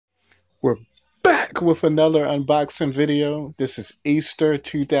We're back with another unboxing video. This is Easter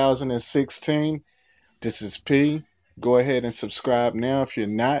 2016. This is P. Go ahead and subscribe now if you're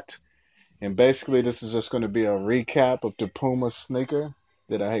not. And basically, this is just going to be a recap of the Puma sneaker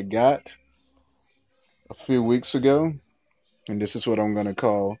that I had got a few weeks ago. And this is what I'm going to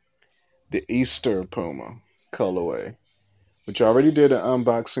call the Easter Puma colorway, which I already did an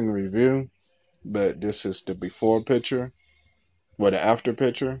unboxing review, but this is the before picture, or the after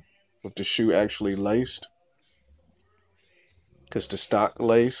picture, with the shoe actually laced. Because the stock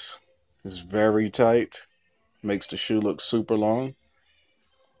lace is very tight, makes the shoe look super long.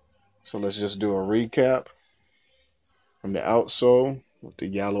 So let's just do a recap from the outsole with the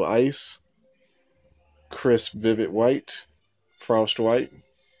yellow ice, crisp vivid white, frost white,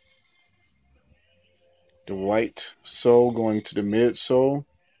 the white sole going to the midsole,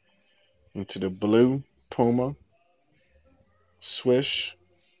 into the blue Puma, swish,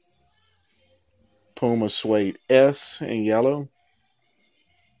 Puma Suede S in yellow,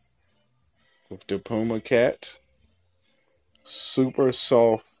 with the Puma cat, super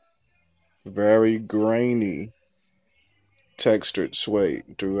soft, very grainy, textured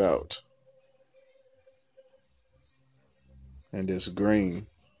suede throughout. And this green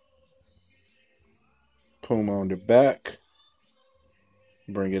Puma on the back.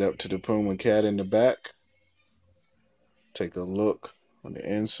 Bring it up to the Puma cat in the back. Take a look on the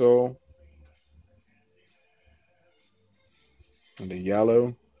insole. And the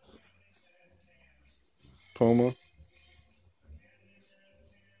yellow Puma.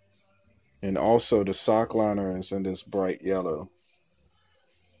 And also the sock liner is in this bright yellow.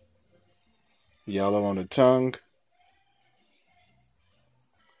 Yellow on the tongue.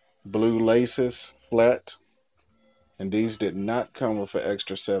 Blue laces, flat. And these did not come with an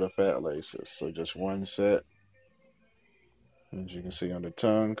extra set of fat laces. So just one set. As you can see on the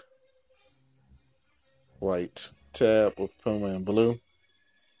tongue. White tab with Puma and blue.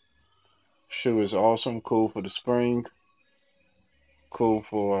 Shoe is awesome. Cool for the spring. Cool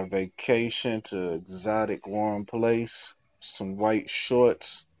for a vacation to exotic warm place. Some white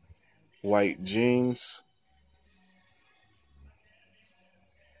shorts. White jeans.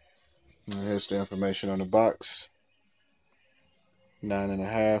 And here's the information on the box.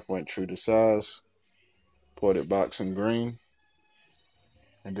 9.5, went true to size. Ported box in green.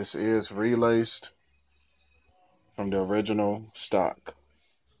 And this is relaced from the original stock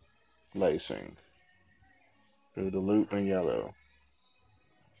lacing through the loop in yellow.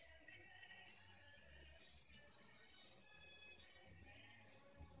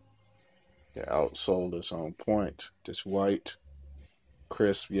 The outsole is on point. This white,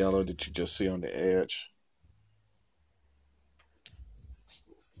 crisp yellow that you just see on the edge.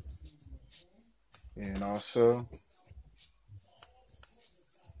 And also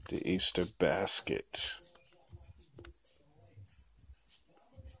the Easter basket.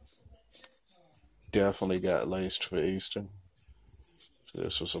 Definitely got laced for Easter. So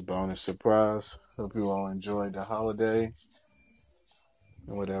this was a bonus surprise. Hope you all enjoyed the holiday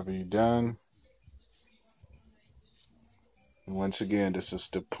and whatever you've done. And once again, this is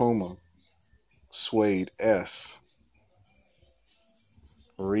the Puma Suede S.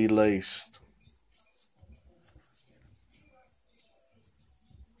 Relaced.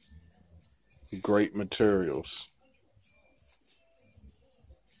 Great materials.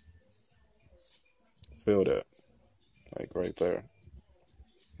 Feel that. Like right there.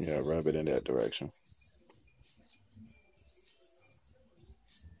 Yeah, rub it in that direction.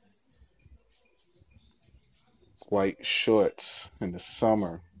 White shorts in the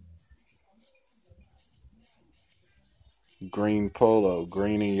summer. Green polo,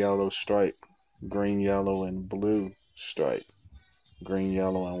 green and yellow stripe. Green, yellow, and blue stripe. Green,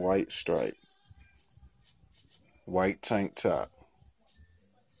 yellow, and white stripe. White tank top.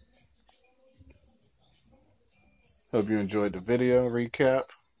 Hope you enjoyed the video recap.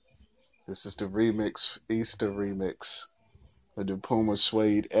 This is the remix, Easter remix of the Puma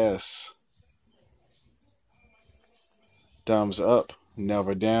Suede S. Thumbs up,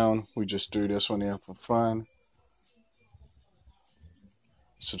 never down. We just threw this one in for fun.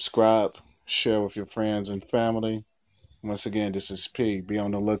 Subscribe, share with your friends and family. Once again, this is P. Be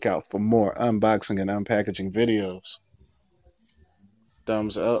on the lookout for more unboxing and unpackaging videos.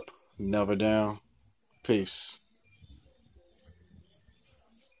 Thumbs up, never down. Peace.